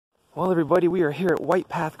Well, everybody, we are here at White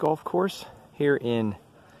Path Golf Course here in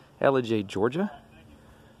Ellijay, Georgia.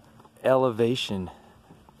 Elevation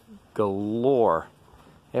galore.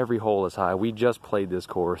 Every hole is high. We just played this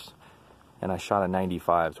course and I shot a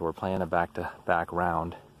 95, so we're playing a back-to-back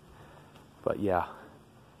round. But yeah,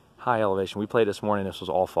 high elevation. We played this morning. This was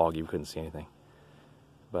all foggy. We couldn't see anything.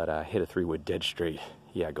 But I hit a 3-wood dead straight.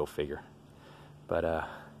 Yeah, go figure. But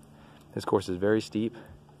this course is very steep,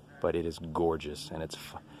 but it is gorgeous and it's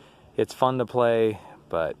fun to play,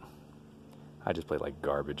 but I just played like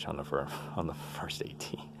garbage on the first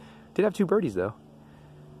 18. Did have 2 birdies though,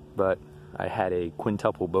 but I had a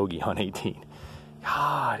quintuple bogey on 18.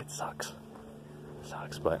 God, it sucks. It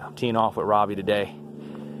sucks, but I'm teeing off with Robbie today.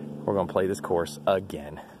 We're gonna play this course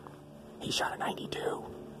again. He shot a 92.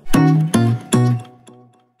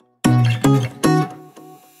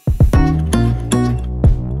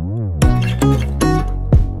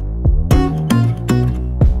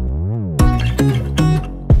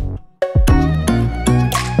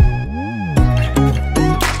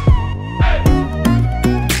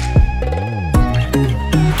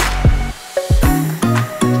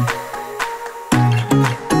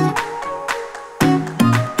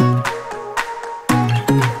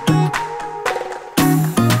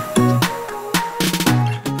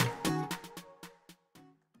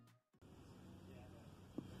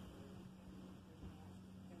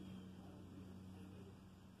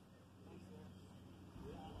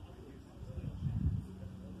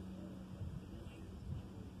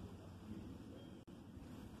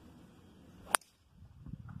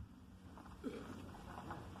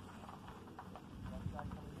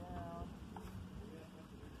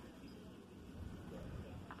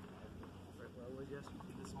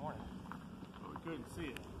 This morning. We couldn't see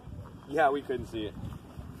it. Yeah, we couldn't see it.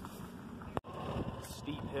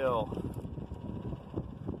 Steep hill.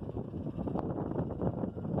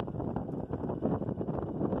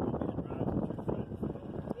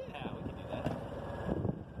 Yeah, we can do that.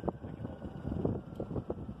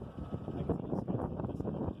 I can see this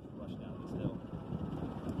just rush down this hill.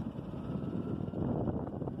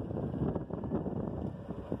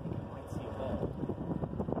 I might see a ball.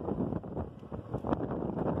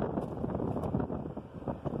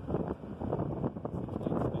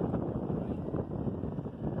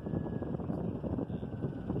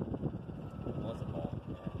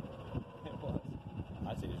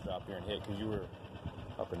 Drop here and hit because you were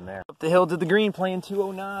up in there. Up the hill to the green, playing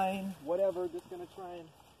 209. Whatever, just gonna try and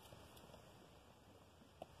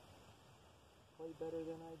play better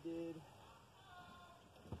than I did.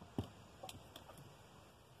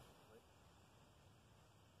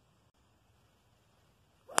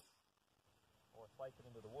 Or slice it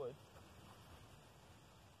into the woods.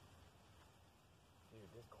 Dude,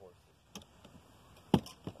 this course is.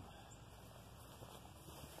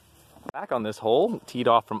 Back on this hole, teed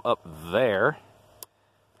off from up there,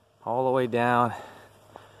 all the way down.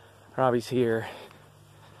 Robbie's here.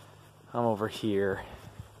 I'm over here.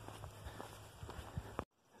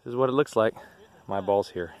 This is what it looks like. My ball's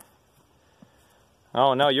here.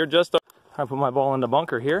 Oh no, you're just. I put my ball in the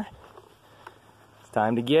bunker here. It's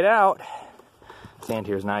time to get out. Sand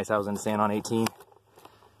here is nice. I was in sand on 18,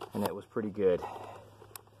 and it was pretty good.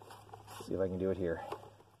 Let's see if I can do it here.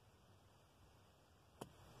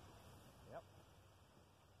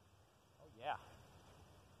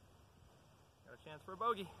 Chance for a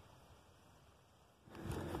bogey.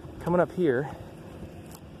 Coming up here,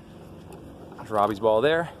 there's Robbie's ball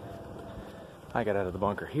there. I got out of the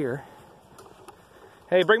bunker here.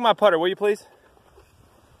 Hey, bring my putter, will you please?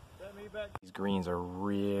 Set me back. These greens are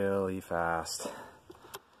really fast.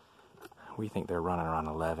 We think they're running around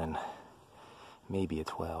 11, maybe a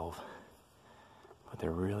 12, but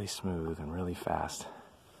they're really smooth and really fast.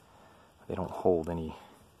 They don't hold any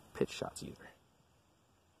pitch shots either.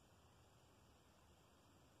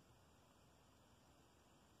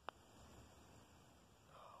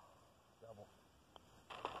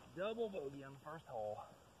 Double bogey on the first hole.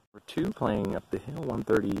 Number 2 playing up the hill,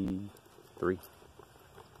 133.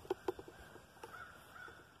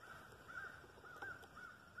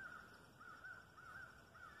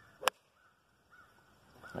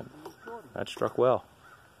 That struck well.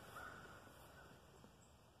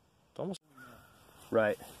 It's almost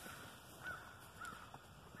right.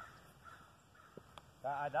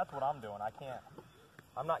 That's what I'm doing.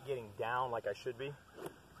 I'm not getting down like I should be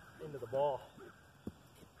into the ball.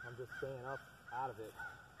 I'm just staying up out of it.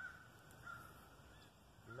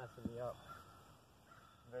 You're messing me up.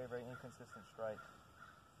 Very, very inconsistent strike.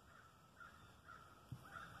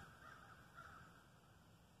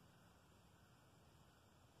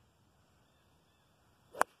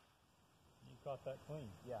 You caught that clean.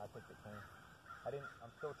 Yeah, I picked it clean. I'm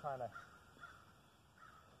still trying to,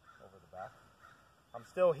 over the back. I'm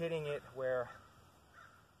still hitting it where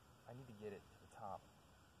I need to get it to the top.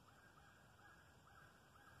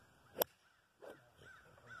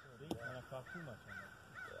 See, and I caught too much on that.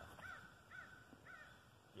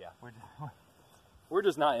 Yeah, we're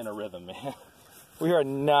just not in a rhythm, man. We are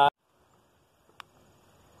not.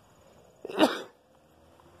 Here's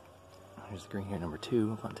the green here, number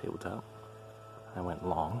 2 on tabletop. I went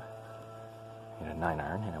long. I hit a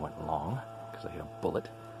 9-iron and I went long because I hit a bullet.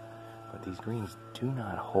 But these greens do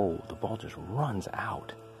not hold. The ball just runs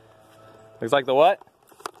out. Looks like the what?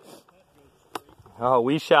 Oh,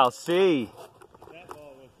 we shall see. That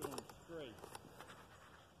ball was going straight.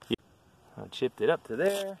 I chipped it up to there.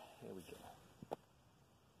 Here we go.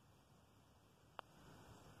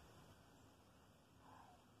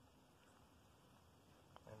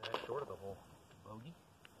 And that's short of the hole. Bogey.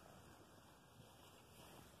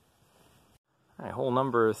 All right, hole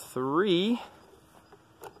number 3.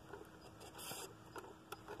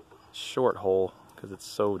 Short hole because it's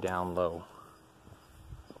so down low.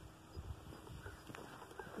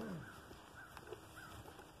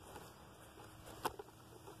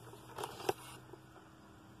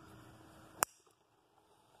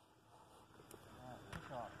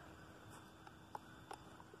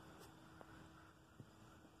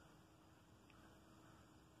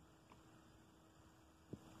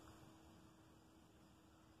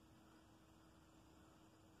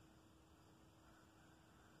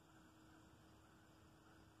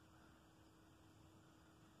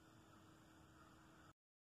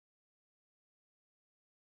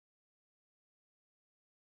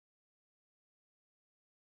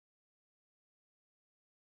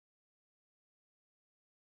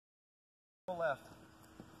 Left.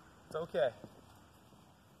 It's okay.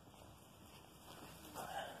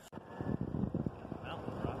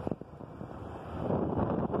 Mountain rock.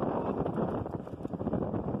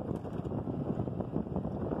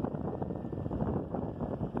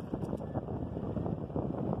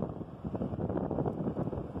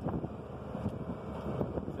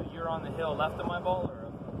 So you're on the hill left of my ball or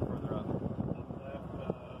further up? Left,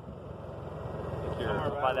 You're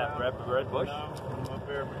by that red bush? No, I'm up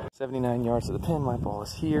there. 79 yards to the pin. My ball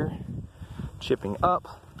is here, chipping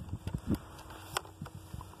up.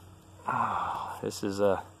 Oh, this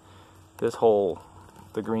hole,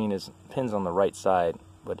 the green is pins on the right side,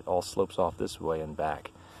 but it all slopes off this way and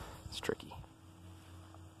back. It's tricky.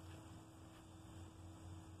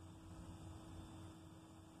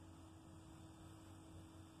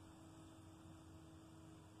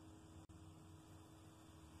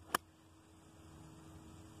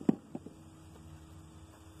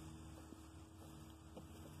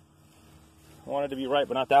 I wanted to be right,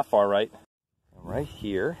 but not that far right. I'm right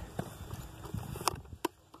here.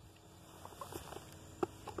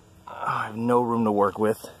 I have no room to work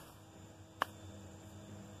with.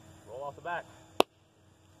 Roll off the back.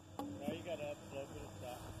 Now you got to upslope it and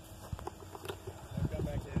stop. Now come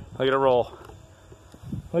back down. Look at it roll.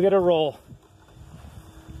 Look at it roll.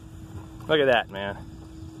 Look at that, man.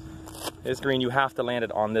 This green, you have to land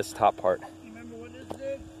it on this top part. You remember what this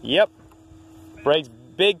did? Yep. Breaks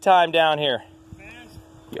big time down here. Fast.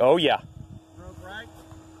 Oh yeah. Broke right.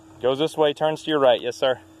 Goes this way, turns to your right. Yes,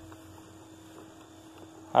 sir.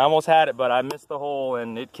 I almost had it, but I missed the hole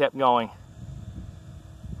and it kept going.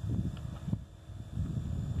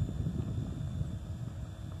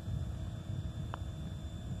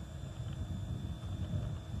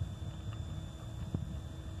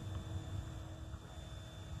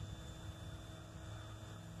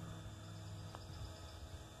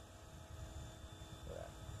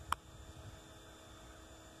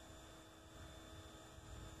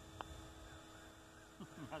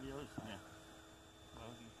 How the other side?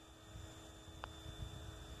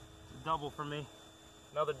 Double for me.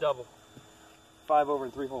 Another double. 5 over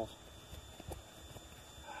in 3 holes.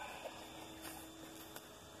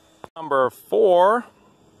 Number 4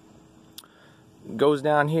 goes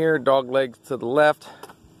down here, dog legs to the left.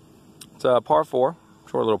 It's a par 4,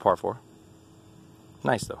 short little par 4.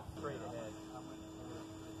 Nice though. Straight ahead.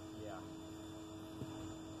 Yeah.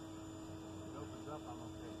 It opens up, I'm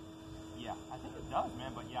okay. Yeah, I think it does,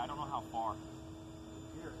 man, but yeah, I don't know how far.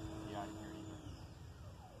 Here. Yeah, I didn't hear it either.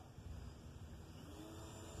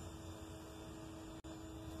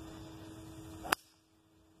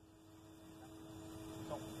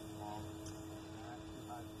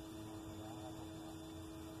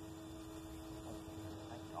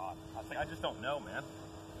 Thank God. I just don't know, man.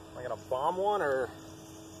 Am I gonna bomb one or?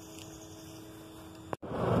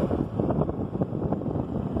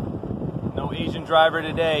 No Asian driver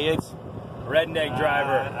today. It's Redneck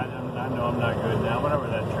driver. I know I'm not good now. I went over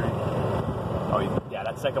that tree. Oh, yeah,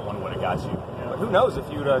 that second one would have got you. Yeah. But who knows if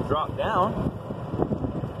you'd dropped down.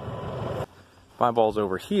 My ball's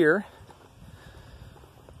over here.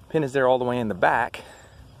 Pin is there all the way in the back.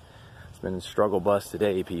 It's been a struggle bus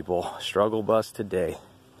today, people. Struggle bus today.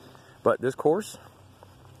 But this course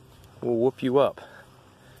will whoop you up.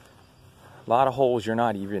 A lot of holes you're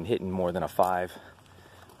not even hitting more than a 5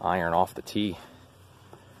 iron off the tee.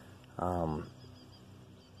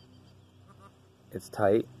 It's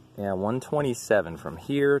tight. Yeah, 127 from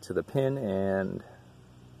here to the pin and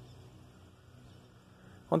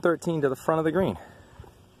 113 to the front of the green.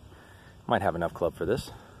 Might have enough club for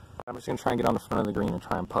this. I'm just gonna try and get on the front of the green and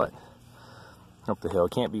try and putt up the hill.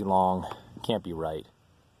 Can't be long, can't be right.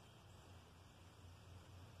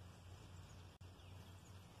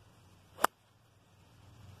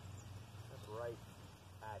 That's right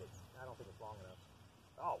at it. I don't think it's long enough.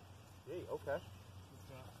 Oh, gee, okay.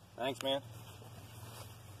 Thanks, man.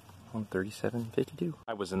 137.52.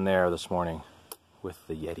 I was in there this morning with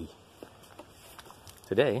the Yeti.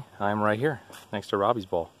 Today, I'm right here next to Robbie's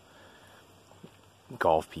ball.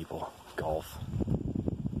 Golf, people. Golf.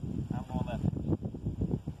 I'm going left.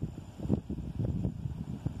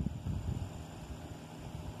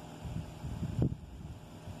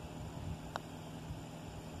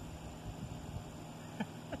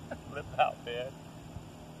 Lip out, man.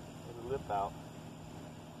 There's a lip out.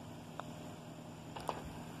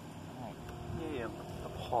 Yeah, a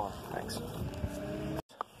par. Thanks.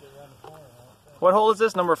 What hole is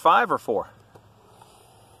this? Number 5 or 4?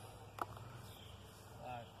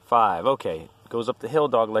 5. Okay. Goes up the hill,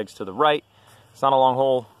 dog legs to the right. It's not a long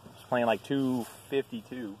hole. It's playing like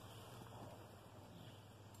 252.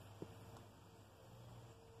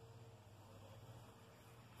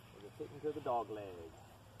 We're just hitting to the dog leg.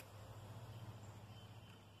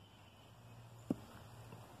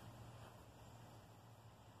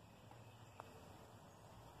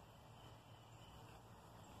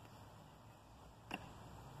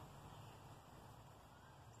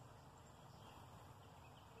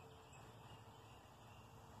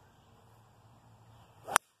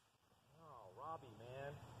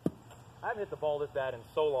 I haven't hit the ball this bad in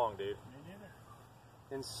so long, dude. Me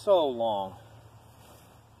neither. In so long.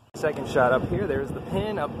 Second shot up here. There's the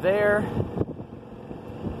pin up there.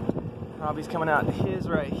 Robbie's coming out to his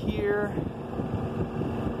right here.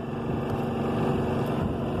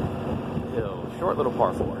 Hill. Short little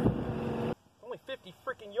par 4. Only 50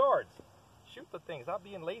 freaking yards. Shoot the thing. Stop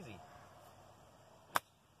being lazy.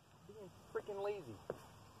 Being freaking lazy.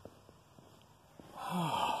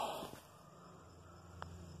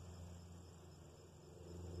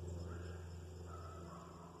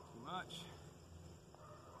 Much.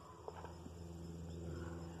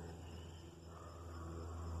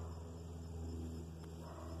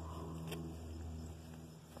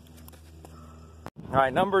 All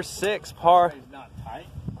right, number 6, par Not tight.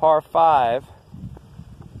 par 5.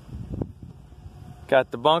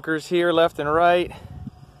 Got the bunkers here, left and right.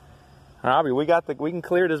 Robbie, we can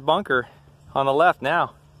clear this bunker on the left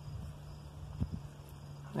now.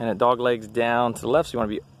 And it dog legs down to the left, so you want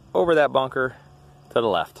to be over that bunker to the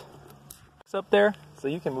left. It's up there, so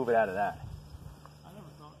you can move it out of that. I never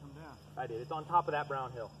saw it come down. I did. It's on top of that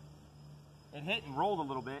brown hill. It hit and rolled a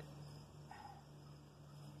little bit.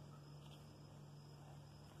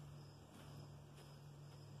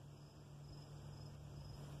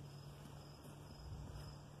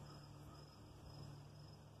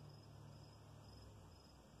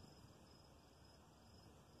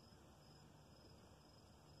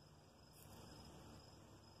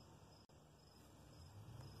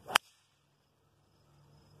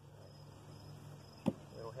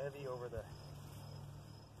 Heavy over the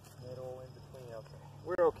middle in between. Okay,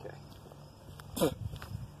 we're okay.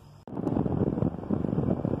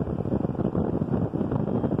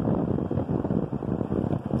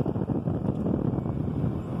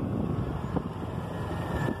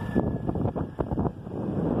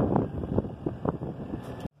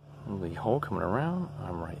 The hole coming around.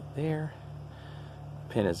 I'm right there.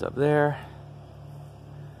 Pin is up there.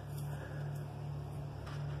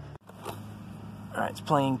 All right, it's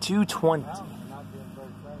playing 220. Mountains are not being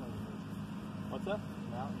very friendly. What's up?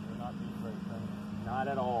 Mountains are not being very friendly. Not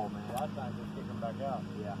at all, man. A lot of times just kick them back out.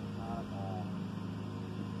 Yeah, not at all.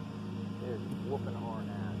 They're whooping our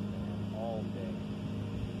ass, man, all day.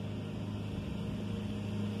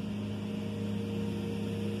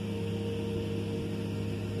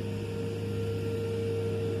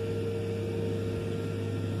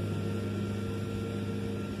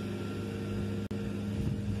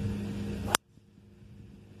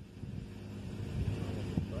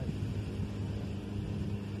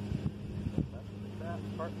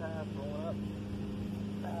 cart path rolling up.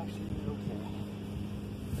 That actually is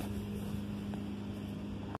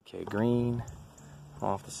okay. Okay, green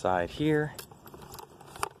off the side here.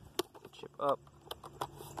 Chip up.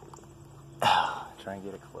 Try and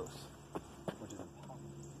get it close, which is impossible.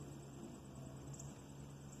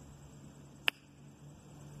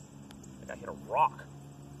 I think I hit a rock.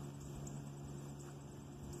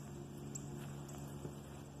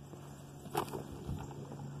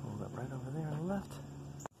 Hold up right over there on the left.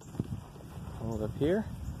 Hold up here.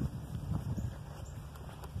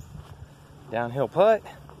 Downhill putt.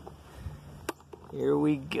 Here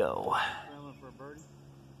we go. Scrambling for a birdie?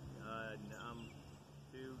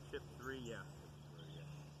 Two, chip three, yeah.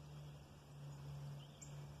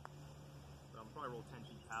 So I'm probably roll 10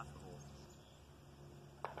 feet past the hole.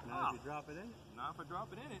 Now if you drop it in it? Not if I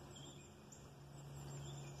drop it in it.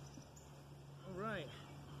 All right.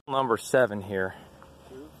 Number 7 here.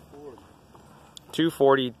 240.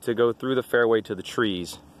 240 to go through the fairway to the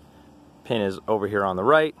trees. Pin is over here on the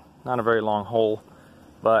right. Not a very long hole,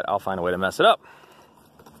 but I'll find a way to mess it up.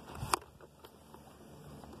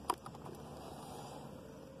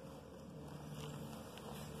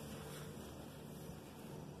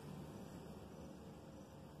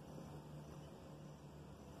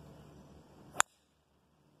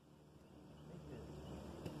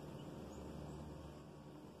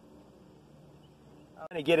 I'm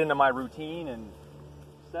going to get into my routine and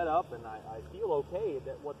set up, and I feel okay.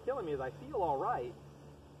 What's killing me is I feel all right,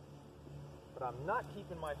 but I'm not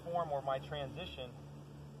keeping my form or my transition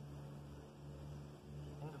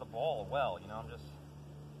into the ball well. You know, I'm just...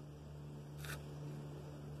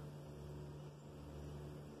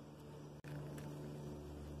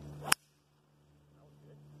 That was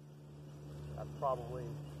good. That's probably...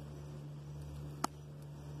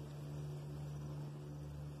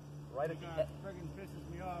 right at the end. Friggin'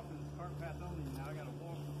 pisses me off and it's cart path only. Now I gotta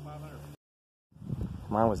walk for 500.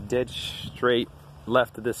 Mine was dead straight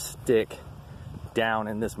left of this stick down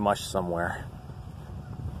in this mush somewhere.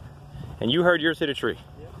 And you heard yours hit a tree.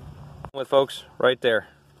 Yep. With folks, right there.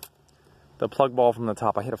 The plug ball from the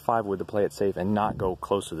top. I hit a 5-wood to play it safe and not go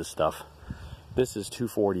close to this stuff. This is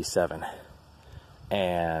 247.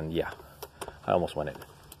 And yeah, I almost won it.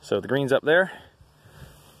 So the green's up there.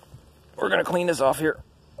 We're gonna clean this off here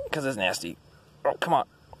because it's nasty. Oh, come on.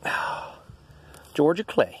 Georgia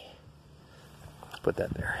clay. Let's put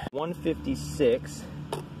that there. 156.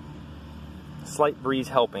 Slight breeze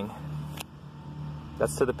helping.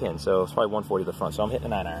 That's to the pin, so it's probably 140 to the front. So I'm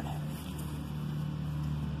hitting a 9-iron.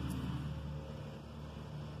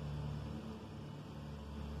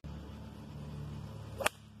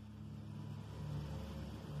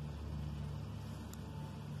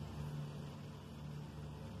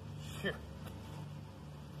 Sure.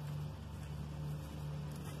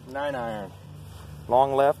 9-iron.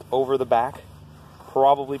 Long left, over the back,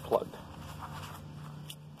 probably plugged.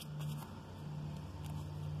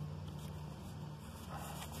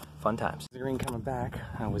 Fun times. The green coming back,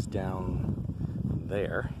 I was down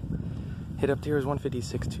there. Hit up here is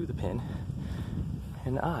 156 to the pin,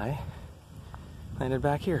 and I landed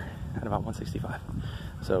back here at about 165.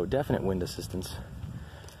 So definite wind assistance.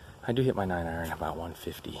 I do hit my 9-iron about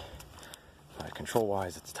 150. But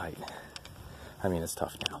control-wise, it's tight. I mean, it's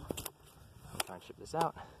tough now. I'm trying to chip this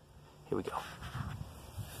out. Here we go.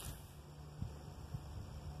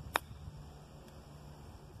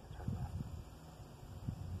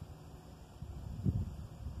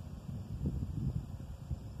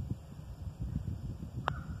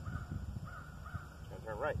 Gonna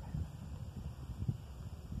turn right.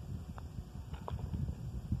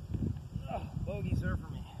 Oh, bogey, sir,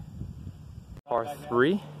 for me. Par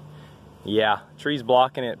 3. Yeah, tree's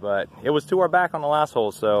blocking it, but it was to our back on the last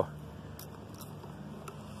hole, so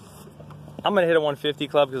I'm gonna hit a 150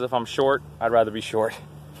 club because if I'm short, I'd rather be short.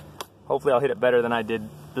 Hopefully I'll hit it better than I did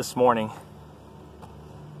this morning. All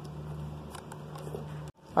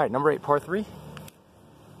right, number 8, par 3. I'm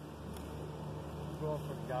going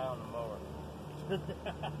for the guy on the mower.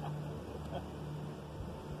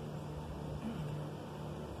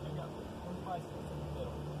 I got 25 cents in the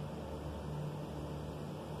middle.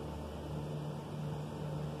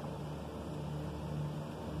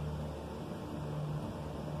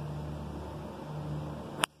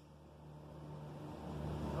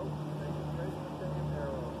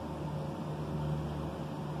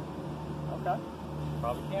 Okay.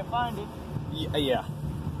 Probably can't find it. Yeah.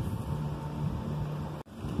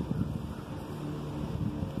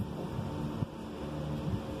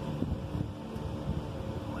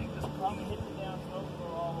 Like this probably hit me down slope go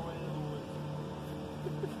all the way to the woods.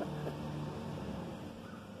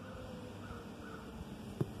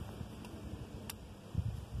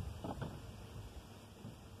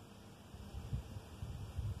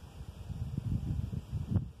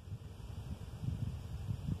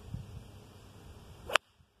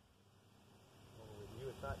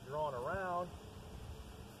 on around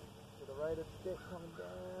to the right of the stick coming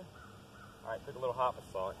down. All right, took a little hop,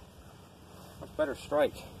 I saw it. Much better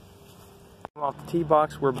strike. Off the tee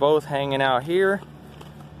box, we're both hanging out here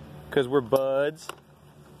because we're buds.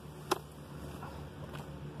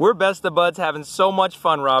 We're best of buds, having so much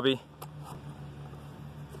fun, Robbie.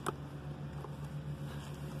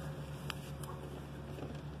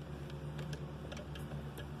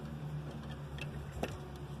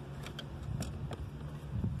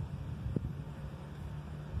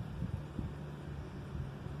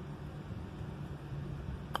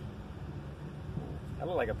 That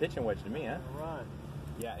looked like a pitching wedge to me, huh? Run.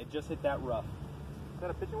 Yeah, it just hit that rough. Is that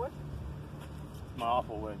a pitching wedge? It's my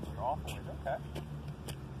awful wedge. Your awful wedge, okay.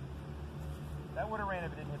 That would have ran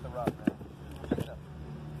if it didn't hit the rough, man.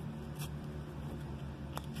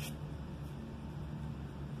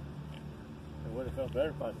 It would have felt better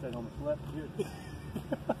if I stayed on the left here.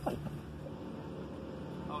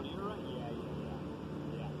 Oh, you're right?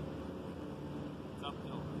 Yeah. It's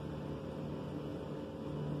uphill.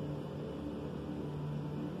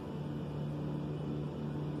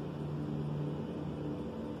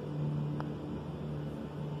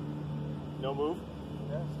 No move?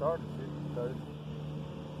 Yeah, started. Started.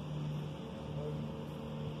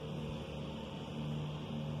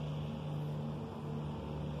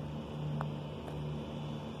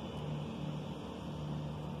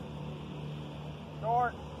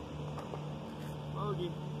 Short.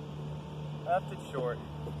 Bogey. Left it short.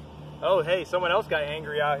 Oh, hey, someone else got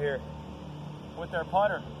angry out here with their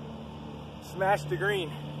putter. Smashed the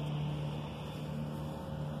green.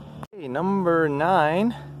 Hey, number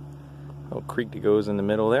 9. Little creek that goes in the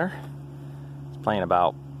middle there. It's playing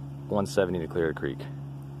about 170 to clear the creek.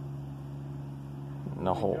 And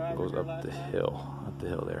the hole goes up the hill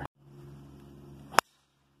there.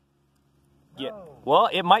 Yeah. Well,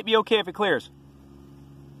 it might be okay if it clears.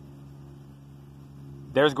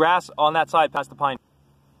 There's grass on that side past the pine.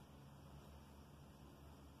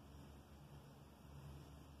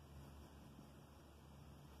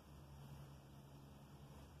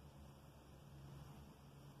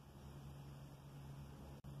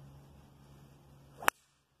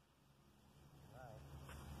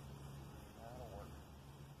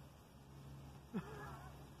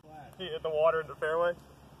 You hit the water in the fairway?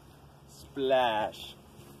 Splash.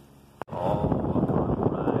 Oh, all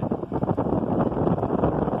right.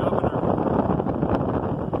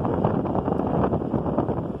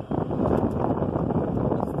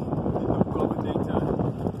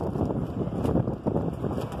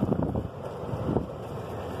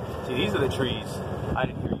 See, these are the trees. I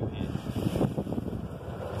didn't hear you hit.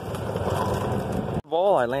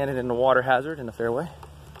 Ball, I landed in the water hazard in the fairway.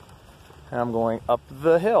 And I'm going up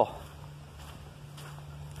the hill.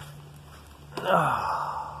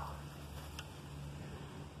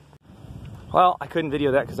 Well, I couldn't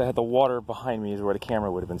video that because I had the water behind me is where the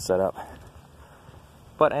camera would have been set up.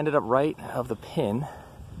 But I ended up right of the pin.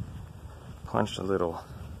 Punched a little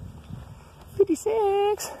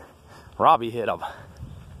 56. Robbie hit him.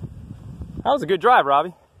 That was a good drive,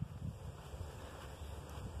 Robbie.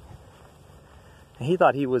 And he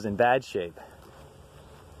thought he was in bad shape.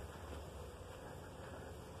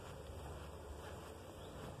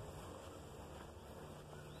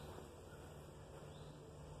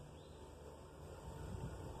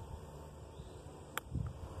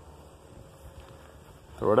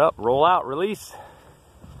 Throw it up, roll out, release.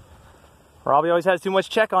 Robbie always has too much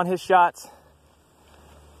check on his shots.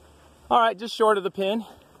 All right, just short of the pin.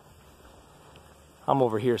 I'm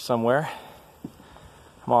over here somewhere.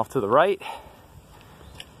 I'm off to the right.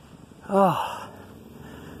 Oh.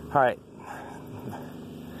 All right.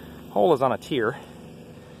 Hole is on a tier.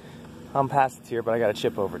 I'm past the tier, but I got to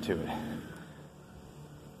chip over to it.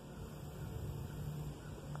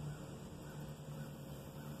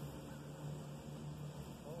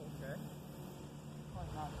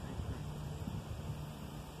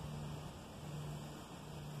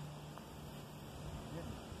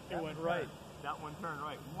 It went right. That one turned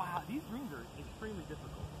right. Wow, these greens are extremely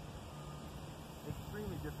difficult.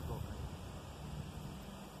 Extremely difficult.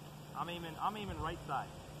 I'm aiming right side.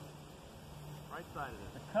 Right side of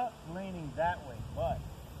this. The cup's leaning that way, but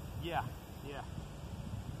Yeah.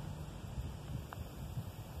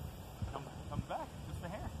 Come back, just a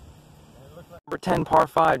hair. Number 10 par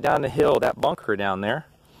 5 down the hill, that bunker down there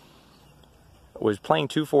was playing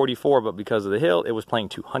 244, but because of the hill, it was playing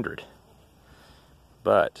 200.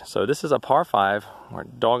 But, so this is a par 5, where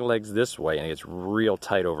it dog legs this way, and it gets real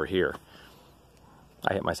tight over here.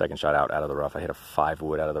 I hit my second shot out of the rough. I hit a 5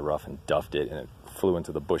 wood out of the rough and duffed it, and it flew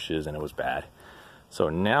into the bushes, and it was bad. So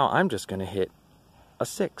now I'm just going to hit a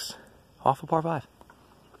 6 off a par 5.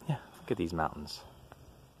 Yeah. Look at these mountains.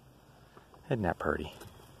 Isn't that pretty?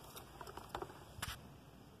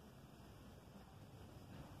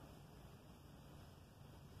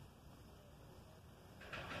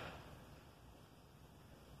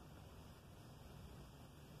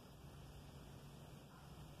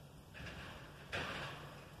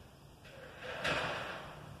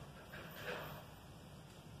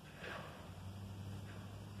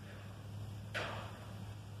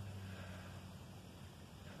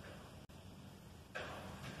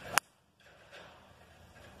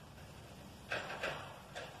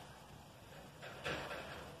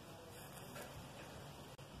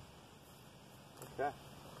 Okay.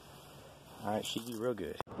 All right, she do real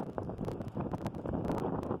good.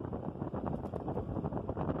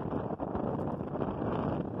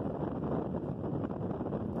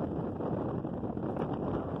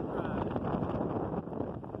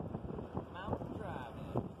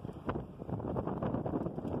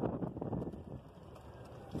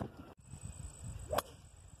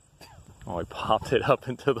 Oh, I popped it up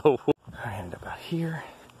into the wood. I ended up out here.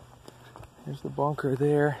 There's the bunker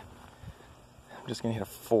there. I'm just gonna hit a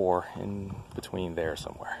 4 in between there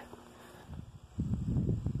somewhere.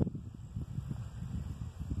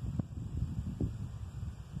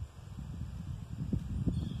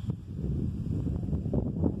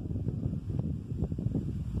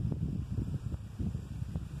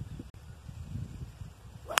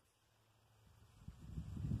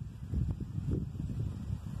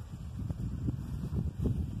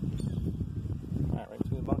 All right, right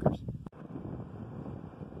between the bunkers.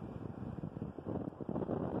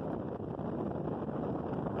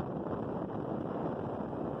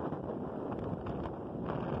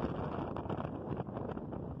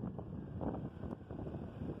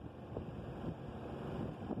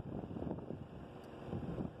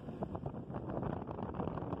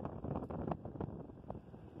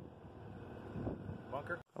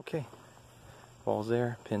 Bunker. Okay. Ball's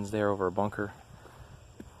there, pin's there over a bunker.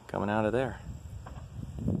 Coming out of there.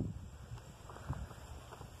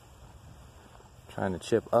 Trying to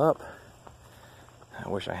chip up. I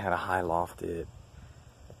wish I had a high lofted.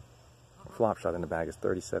 Flop shot in the bag is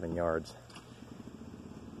 37 yards.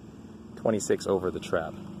 26 over the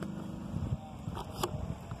trap.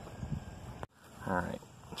 Alright,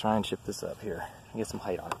 try and chip this up here. Get some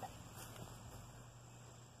height on it.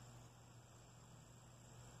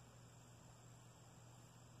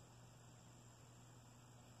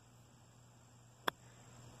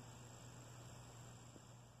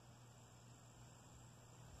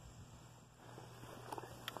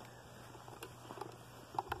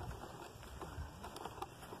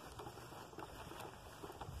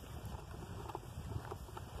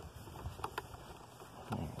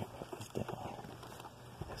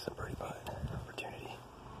 That's a pretty bud opportunity.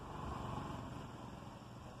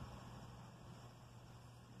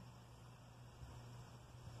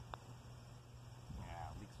 Yeah,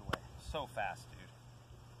 leaks away so fast, dude.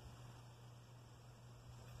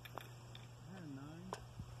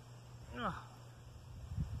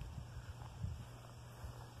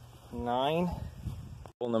 9.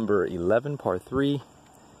 Hole number 11, par 3.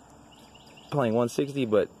 Playing 160,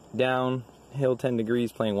 but downhill 10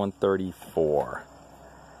 degrees, playing 134.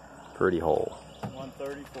 Pretty hole.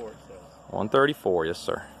 134 it says. 134, yes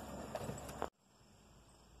sir.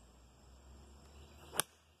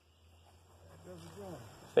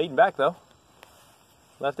 Fading back though.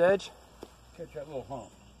 Left edge. Catch that little hump.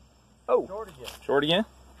 Oh, Short again. short again.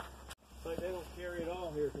 It's like they don't carry it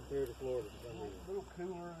all here compared to Florida. A little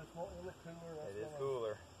cooler. It's a little cooler. It is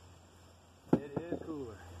cooler. It is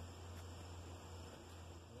cooler.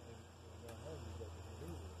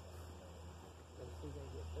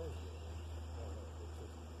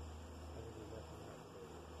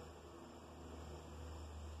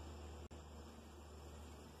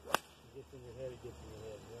 Gets in your head, it gets in your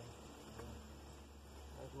head, yeah.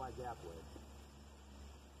 That's my gap wedge.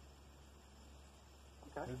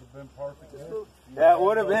 Okay. This has been perfect. Yeah, it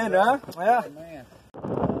would have been, huh? Yeah. Man.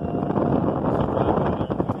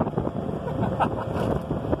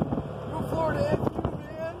 Go Florida,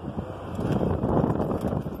 man.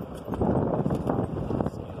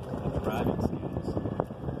 Driving skills.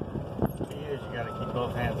 The key is you got to keep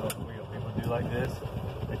both hands on the wheel. People do like this.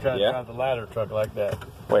 They try to drive the ladder truck like that.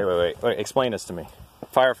 Wait. Explain this to me.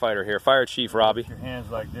 Firefighter here, Fire Chief Robbie. Your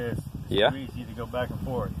hands like this. Yeah. It's easy to go back and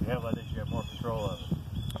forth. If you have like this, you have more control of it.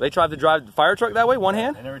 They tried to drive the fire truck that way, one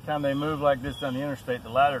hand? And every time they move like this on the interstate, the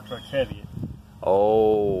ladder truck's heavy.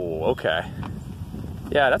 Oh, okay.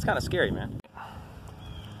 Yeah, that's kind of scary, man.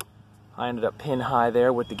 I ended up pin high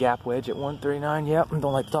there with the gap wedge at 139. Yep,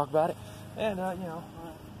 don't like to talk about it. And, you know.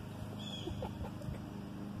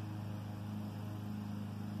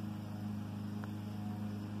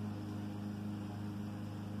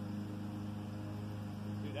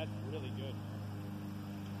 really good.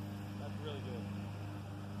 That's really good.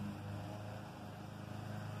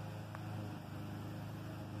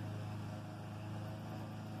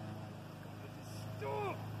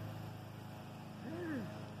 Stop!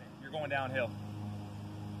 You're going downhill.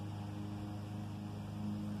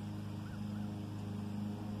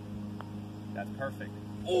 That's perfect.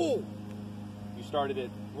 Oh! You started at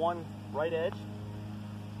one right edge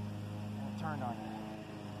and it turned on you.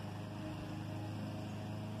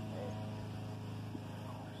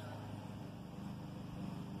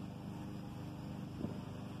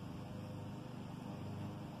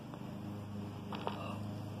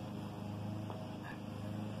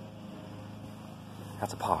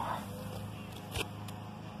 That's a par.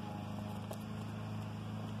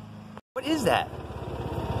 What is that?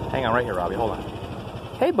 Hang on right here, Robbie. Hold on.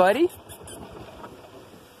 Hey, buddy.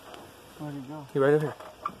 Where'd he go? He right over here.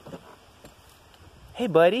 Hey,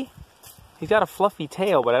 buddy. He's got a fluffy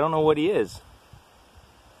tail, but I don't know what he is.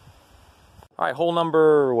 All right, hole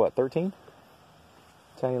number, what, 13?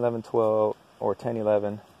 10, 11, 12, or 10,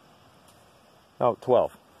 11. Oh,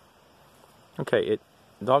 12. Okay,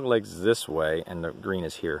 dog legs this way, and the green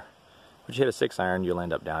is here. But you hit a 6-iron, you'll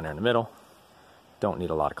end up down there in the middle. Don't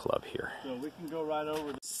need a lot of club here. So we can go right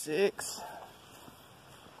over to 6.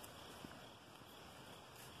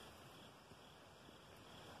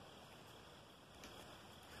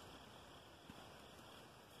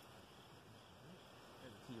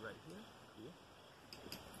 There's a tee right here.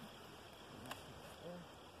 Cool.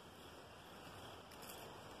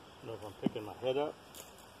 I don't know if I'm picking my head up.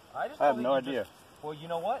 I have no idea. Well, you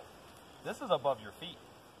know what? This is above your feet.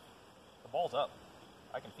 The ball's up.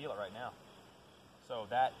 I can feel it right now. So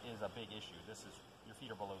that is a big issue. This is, your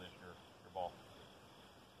feet are below your ball.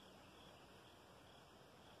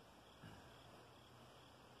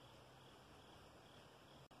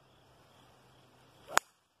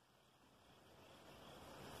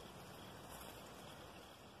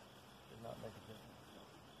 Did not make a difference.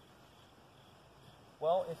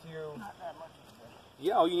 Well, if you... Not that much of a difference.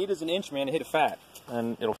 Yeah, all you need is an inch, man, to hit it fat.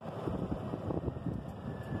 And it'll...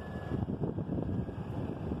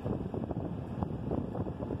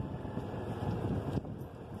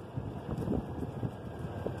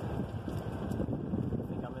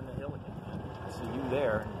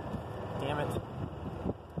 there. Damn it.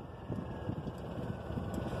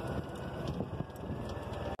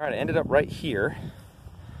 Alright, I ended up right here.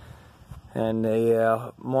 And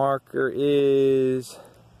the marker is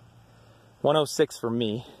 106 for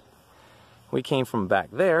me. We came from back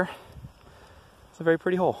there. It's a very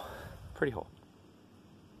pretty hole. Pretty hole.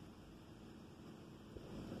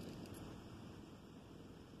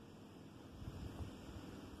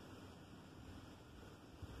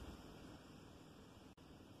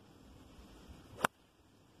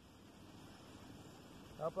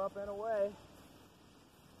 Up, up, and away.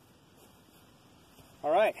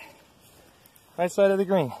 All right. Right side of the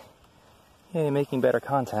green. Yay, making better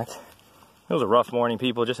contact. It was a rough morning,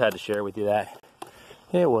 people. Just had to share with you that.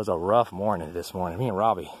 It was a rough morning this morning. Me and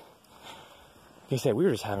Robbie. Like I said, we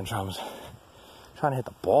were just having troubles trying to hit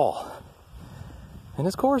the ball. And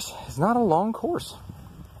this course is not a long course.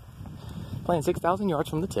 Playing 6,000 yards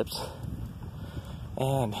from the tips.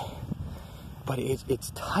 But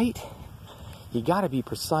it's tight. You gotta be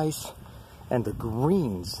precise, and the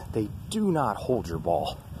greens, they do not hold your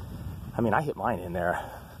ball. I mean, I hit mine in there,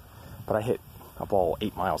 but I hit a ball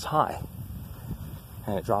 8 miles high,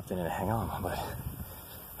 and it dropped in and hang on. But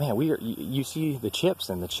man, you see the chips,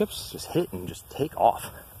 and the chips just hit and just take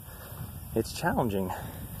off. It's challenging,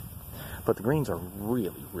 but the greens are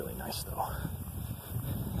really, really nice though.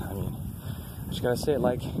 I mean, I just gotta say it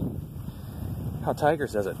like how Tiger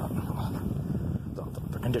says it.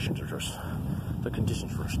 The conditions are just... The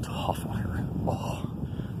conditions were just tough out here. Oh,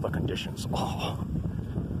 the conditions. Oh.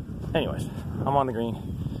 Anyways, I'm on the green.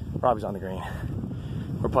 Robbie's on the green.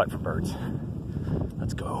 We're putting for birds.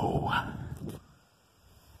 Let's go.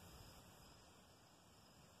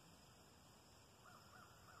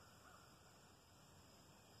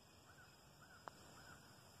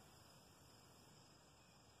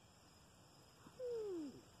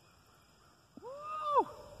 Woo!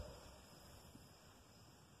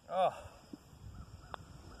 Oh.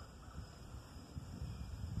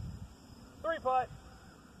 3-putt.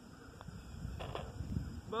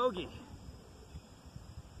 Bogey.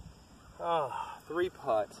 Oh,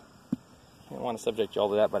 3-putt. Didn't want to subject you all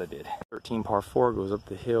to that, but I did. 13 par 4 goes up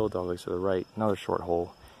the hill, doglegs to the right. Another short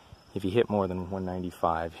hole. If you hit more than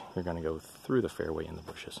 195, you're going to go through the fairway in the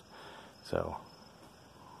bushes. So,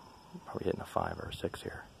 probably hitting a 5 or a 6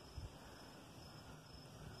 here.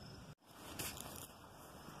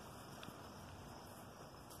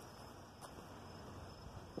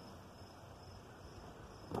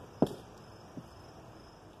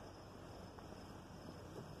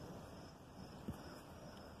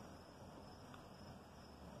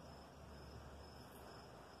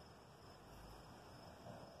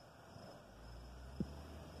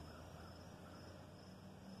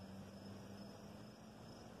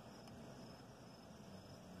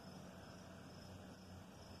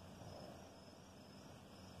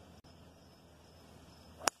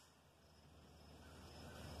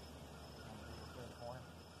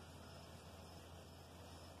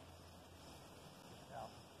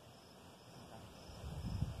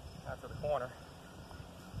 corner.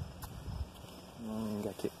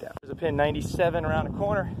 Got kicked out. There's a pin 97 around the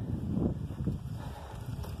corner.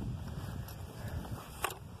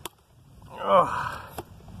 Oh.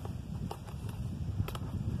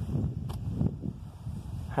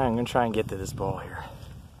 I'm gonna try and get to this ball here.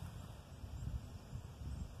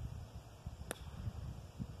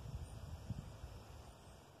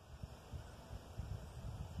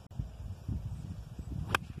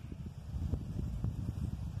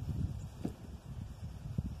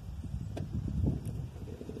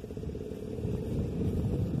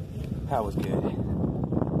 That was good.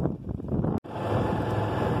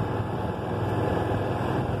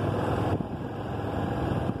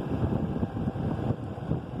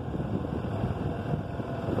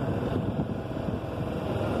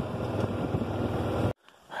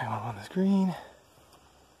 I went on this green.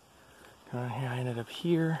 Going here, I ended up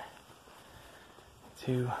here.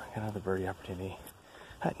 Got another birdie opportunity.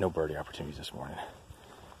 I had no birdie opportunities this morning.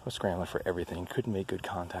 I was scrambling for everything. Couldn't make good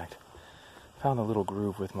contact. Found a little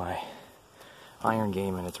groove with my iron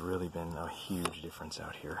game, and it's really been a huge difference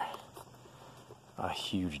out here. A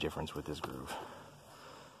huge difference with this groove.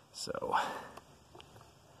 So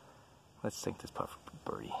let's sink this putt for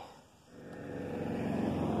birdie.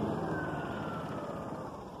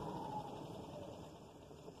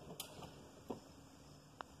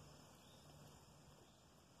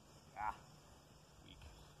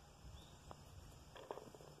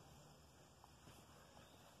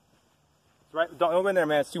 Right, don't go in there,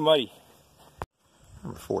 man. It's too muddy.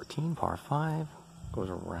 Number 14, par 5, goes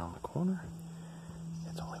around the corner.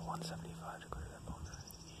 It's only 175 to clear that bunker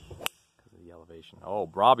because of the elevation. Oh,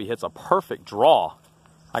 Robbie hits a perfect draw.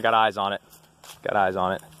 I got eyes on it. Got eyes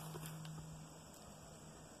on it.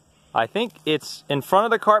 I think it's in front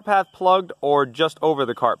of the cart path plugged or just over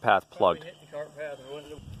the cart path plugged. Hit the cart path and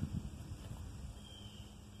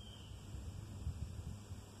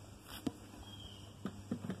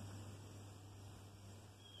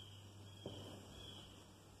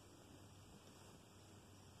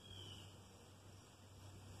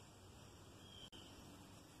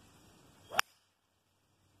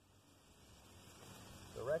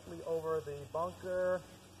directly over the bunker.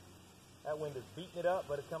 That wind is beating it up,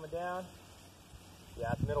 but it's coming down.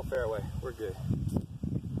 Yeah, it's middle fairway. We're good.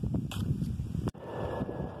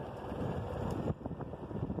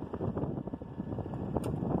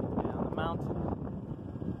 Down the mountain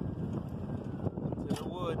into the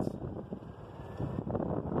woods.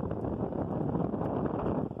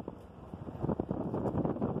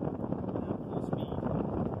 Full speed.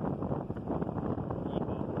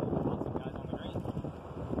 Lots of guys on the green.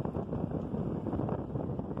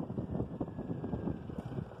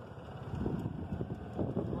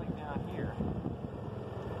 Like down here.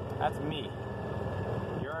 That's me.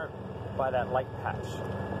 You're by that light patch.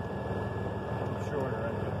 Shorter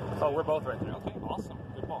right there. Oh, we're both right there. Okay, awesome.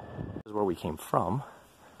 Good ball. This is where we came from.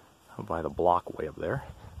 By the block way up there.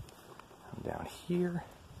 I'm down here.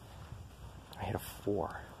 I hit a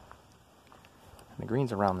 4. And the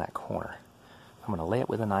green's around that corner. I'm going to lay it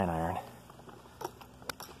with a 9-iron.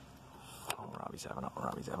 Oh, Robbie's having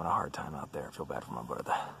a hard time out there. I feel bad for my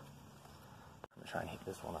brother. I'm going to try and hit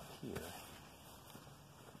this one up here.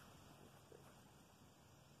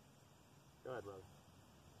 Go ahead, brother.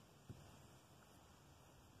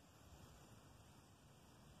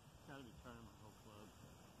 Gotta be turning my whole club.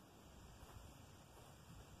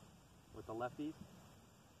 With the lefties?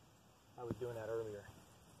 I was doing that earlier.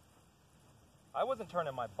 I wasn't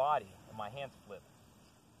turning my body and my hands flipped.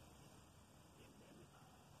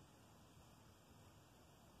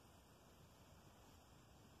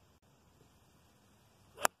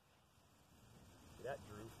 See that,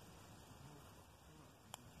 Drew?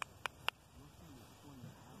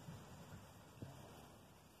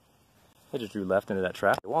 I just drew left into that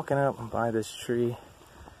trap. Walking up by this tree.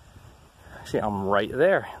 Actually, I'm right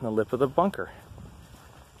there in the lip of the bunker.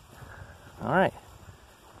 All right,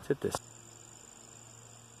 let's hit this.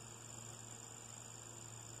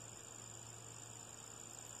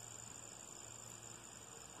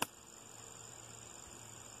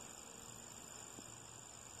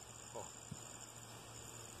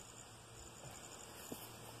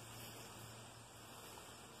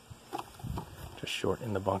 Just short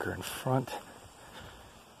in the bunker in front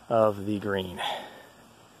of the green.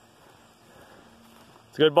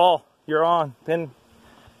 It's a good ball. You're on. Pin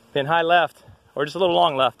high left, or just a little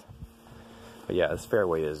long left. But yeah, this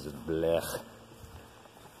fairway is just blech.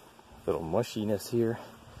 Little mushiness here.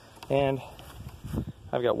 And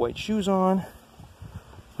I've got white shoes on,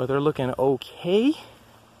 but they're looking okay.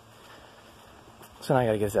 So now I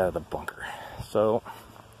gotta get this out of the bunker. So,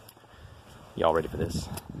 y'all ready for this?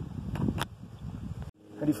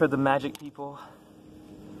 Ready for the magic, people?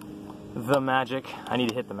 The magic. I need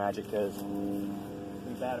to hit the magic because it'll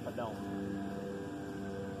be bad if I don't.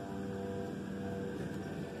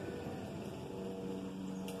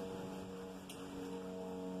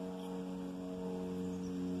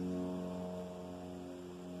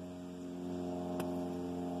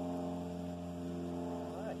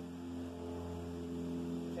 All right.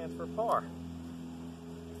 Chance for par.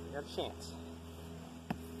 You got a chance.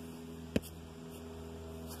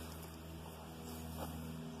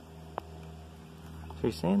 So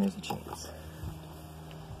you're saying there's a chance.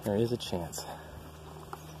 There is a chance.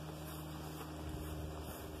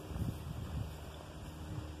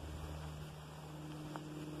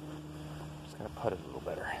 Just gotta putt it a little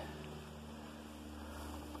better.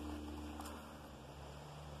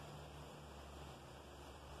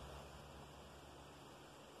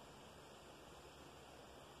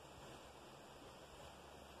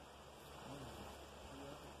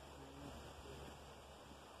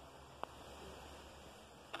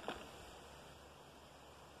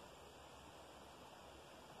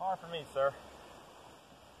 Par for me, sir.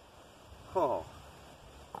 Oh.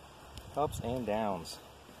 Ups and downs.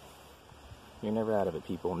 You're never out of it,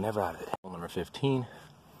 people. Never out of it. Hole number 15.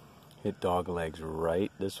 Hit dog legs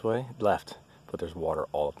right this way. Left. But there's water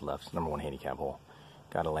all up the left. Number 1 handicap hole.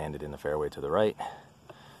 Gotta land it in the fairway to the right.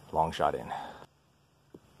 Long shot in.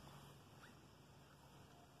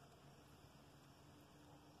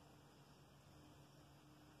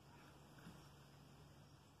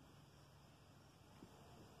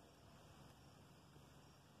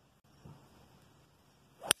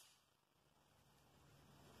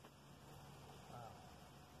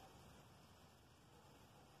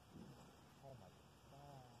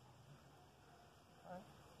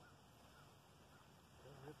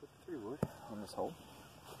 Put the 3-wood on this hole.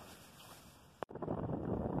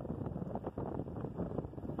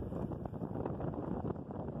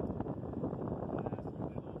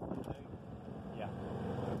 Yeah.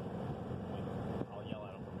 I'll yell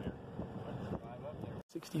at him from there.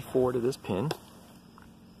 64 to this pin.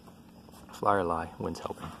 Fly or lie, wind's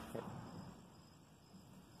helping.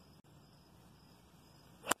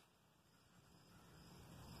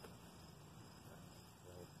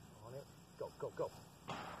 On it. Go, go, go.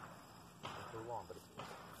 Long, but it's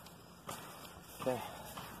okay.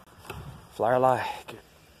 Fly or lie. Good.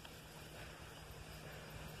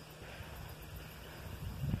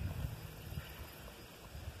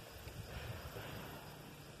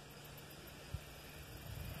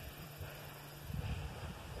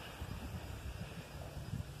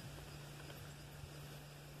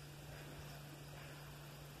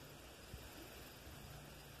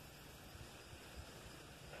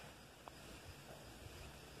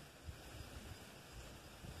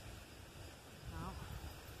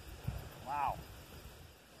 Wow.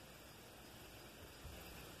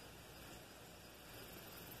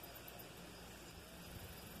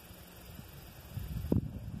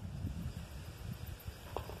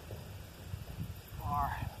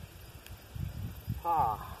 Par.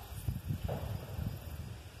 Par.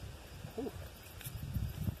 Ooh.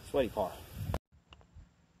 Sweaty par.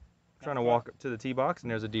 Trying to walk up to the tee box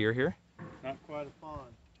and there's a deer here. Not quite a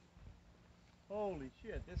pond. Holy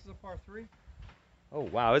shit, this is a par 3? Oh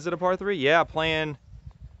wow, is it a par 3? Yeah, playing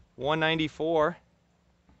 194.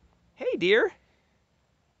 Hey deer.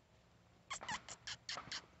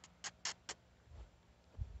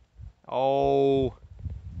 Oh,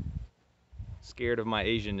 scared of my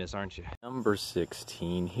Asianness, aren't you? Number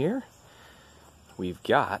 16 here. We've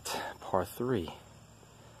got par 3. Look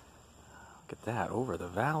at that, over the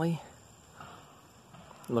valley.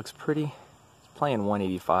 It looks pretty. It's playing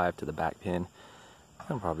 185 to the back pin.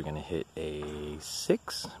 I'm probably gonna hit a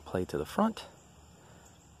 6, play to the front,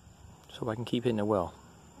 so I can keep hitting it well.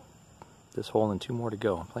 This hole and 2 more to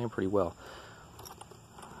go. I'm playing pretty well.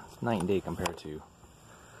 It's night and day compared to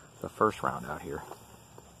the first round out here.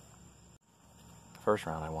 First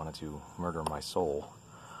round I wanted to murder my soul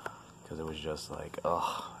because it was just like,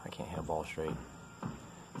 ugh, I can't hit a ball straight.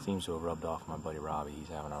 Seems to have rubbed off my buddy Robbie. He's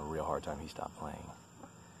having a real hard time. He stopped playing.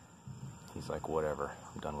 He's like, whatever,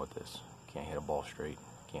 I'm done with this. Can't hit a ball straight.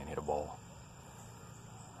 Can't hit a ball.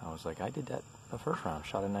 I was like, I did that the first round.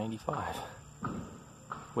 Shot a 95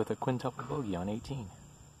 with a quintuple bogey on 18.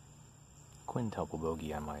 Quintuple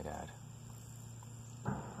bogey, I might add.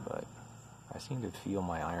 But I seem to feel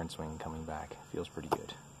my iron swing coming back. Feels pretty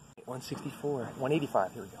good. 164,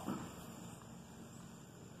 185. Here we go.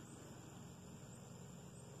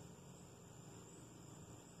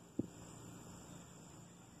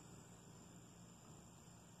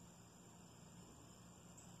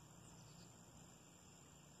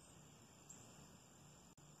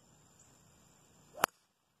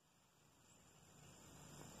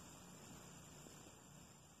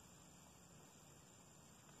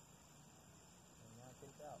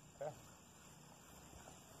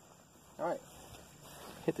 Alright.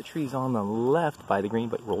 Hit the trees on the left by the green,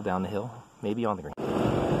 but roll down the hill. Maybe on the green.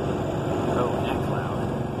 Oh, gnat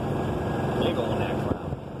cloud. Big old gnat cloud.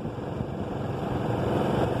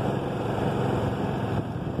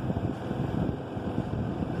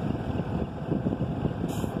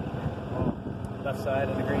 Oh, left side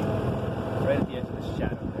of the green. Right at the edge of the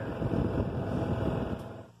shadow there.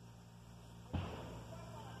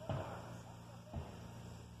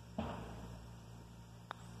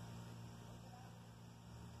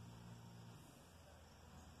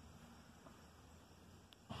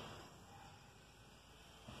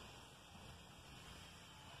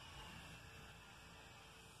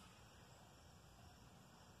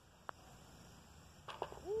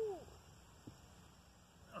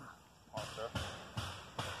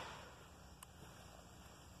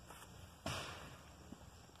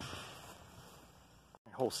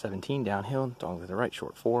 Hole 17 downhill, dog to the right,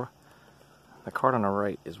 short 4. The card on the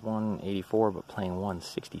right is 184, but playing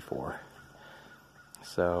 164.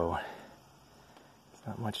 So, there's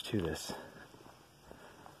not much to this.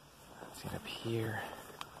 Let's get up here.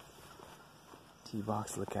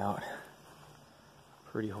 Tee-box lookout.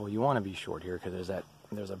 Pretty hole. You want to be short here because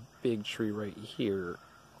there's a big tree right here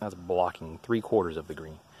that's blocking 3/4 of the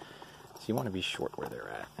green. So you want to be short where they're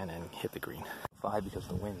at and then hit the green. 5 because of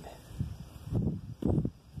the wind.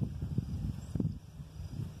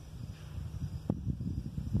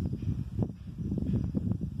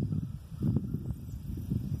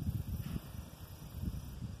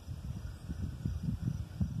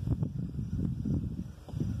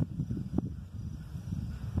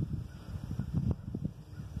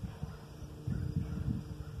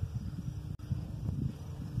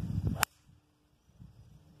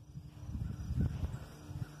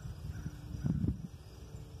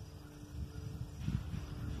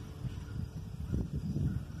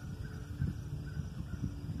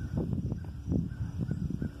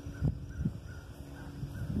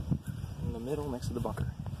 Middle next to the bunker.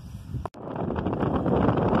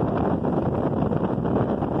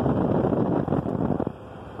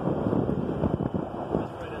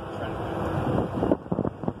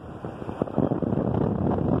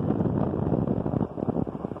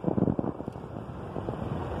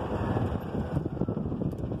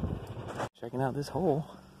 Checking out this hole.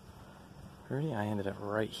 Ready? I ended up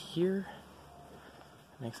right here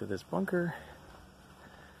next to this bunker.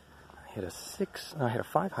 I hit a 6, no, I hit a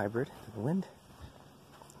 5 hybrid to the wind.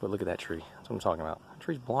 But look at that tree. That's what I'm talking about. The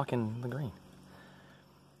tree's blocking the green.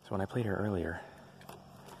 So when I played here earlier,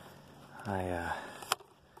 I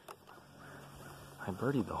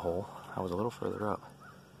birdied the hole. I was a little further up.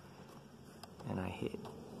 And I hit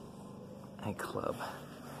a club.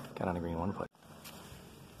 Got on the green 1 putt.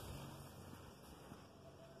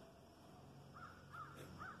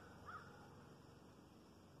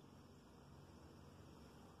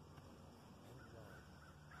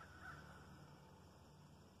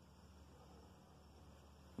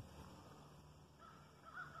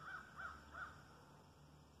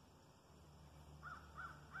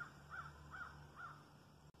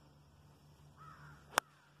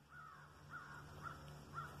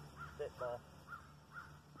 Ball.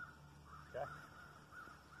 Okay.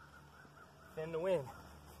 Thin to win.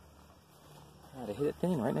 I had to hit it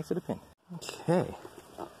thin right next to the pin. Okay.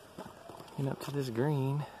 Getting up to this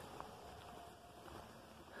green.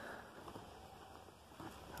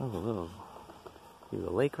 Oh, either a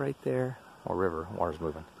lake right there or river. Water's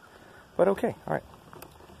moving. But okay, alright.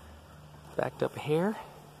 Backed up here.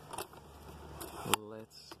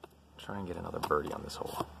 Let's try and get another birdie on this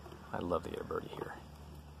hole. I'd love to get a birdie here.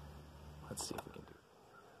 Let's see if we can do it.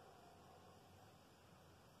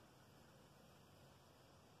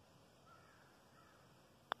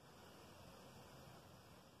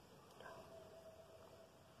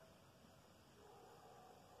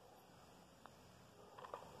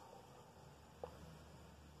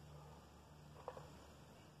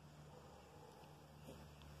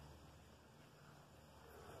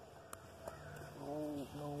 Oh,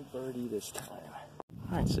 no birdie this time.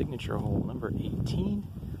 Alright, signature hole number 18.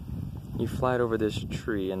 You fly it over this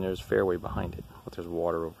tree and there's fairway behind it. But there's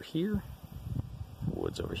water over here,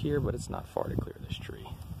 woods over here, but it's not far to clear this tree.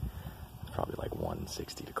 It's probably like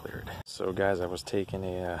 160 to clear it. So guys, I was taking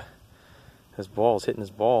this hitting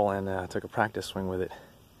this ball and I took a practice swing with it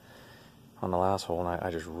on the last hole and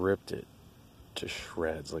I just ripped it to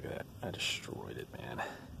shreds. Look at that. I destroyed it, man.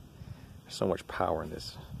 There's so much power in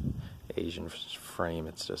this Asian frame.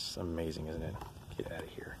 It's just amazing, isn't it? Get out of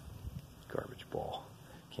here. Garbage ball.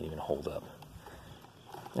 Can't even hold up.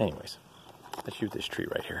 Anyways, let's shoot this tree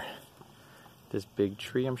right here. This big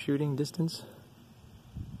tree I'm shooting, distance.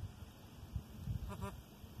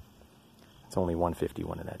 It's only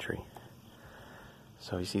 151 in that tree.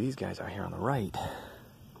 So you see these guys out here on the right,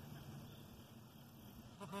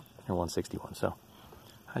 they're 161. So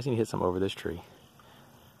I just need to hit some over this tree.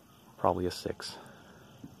 Probably a 6.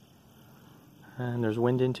 And there's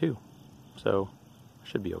wind in too, so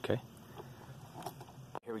should be okay.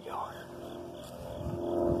 Here we go.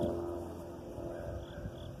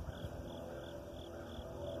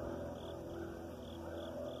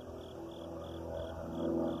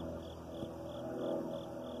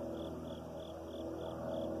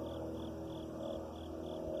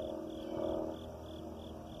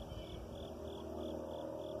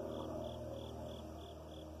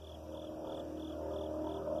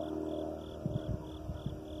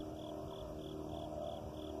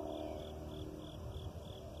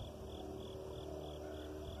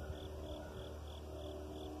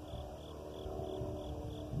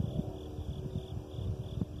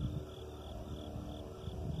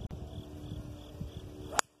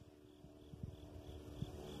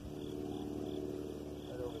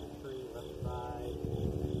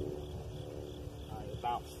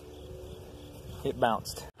 It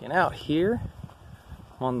bounced. And out here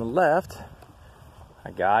on the left, I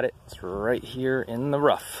got it. It's right here in the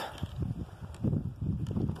rough.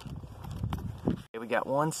 Okay, we got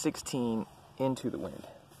 116 into the wind.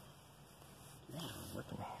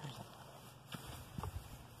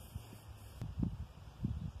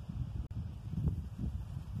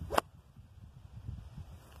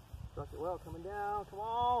 Struck it well, coming down. Come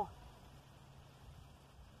on.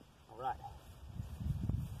 All right.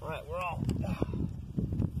 All right, we're on.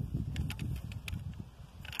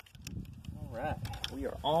 All right, we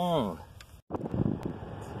are on.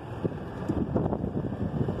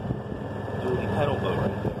 Dually pedal boat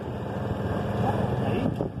right there.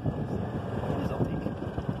 Lake? It is a lake.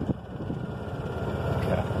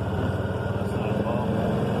 Okay. That's not a ball.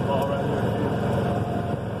 A ball right there.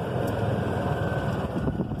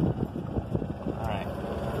 All right,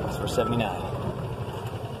 that's for 79.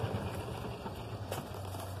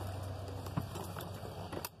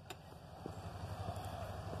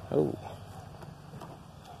 Oh,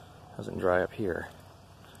 doesn't dry up here.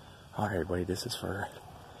 All right, everybody, this is for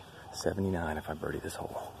 79 if I birdie this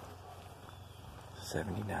hole.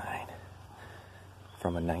 79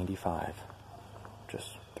 from a 95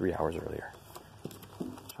 just 3 hours earlier.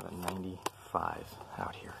 Shot a 95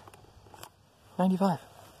 out here. 95.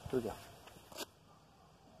 Here we go.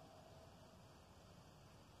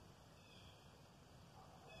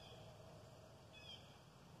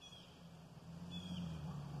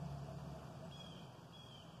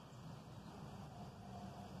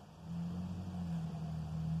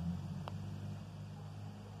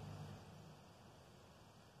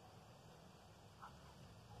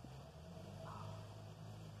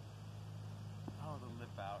 The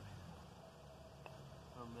lip out.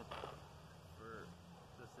 The lip for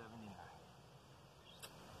the 79.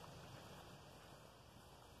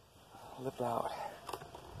 Lip out.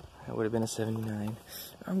 That would have been a 79.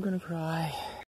 I'm gonna cry.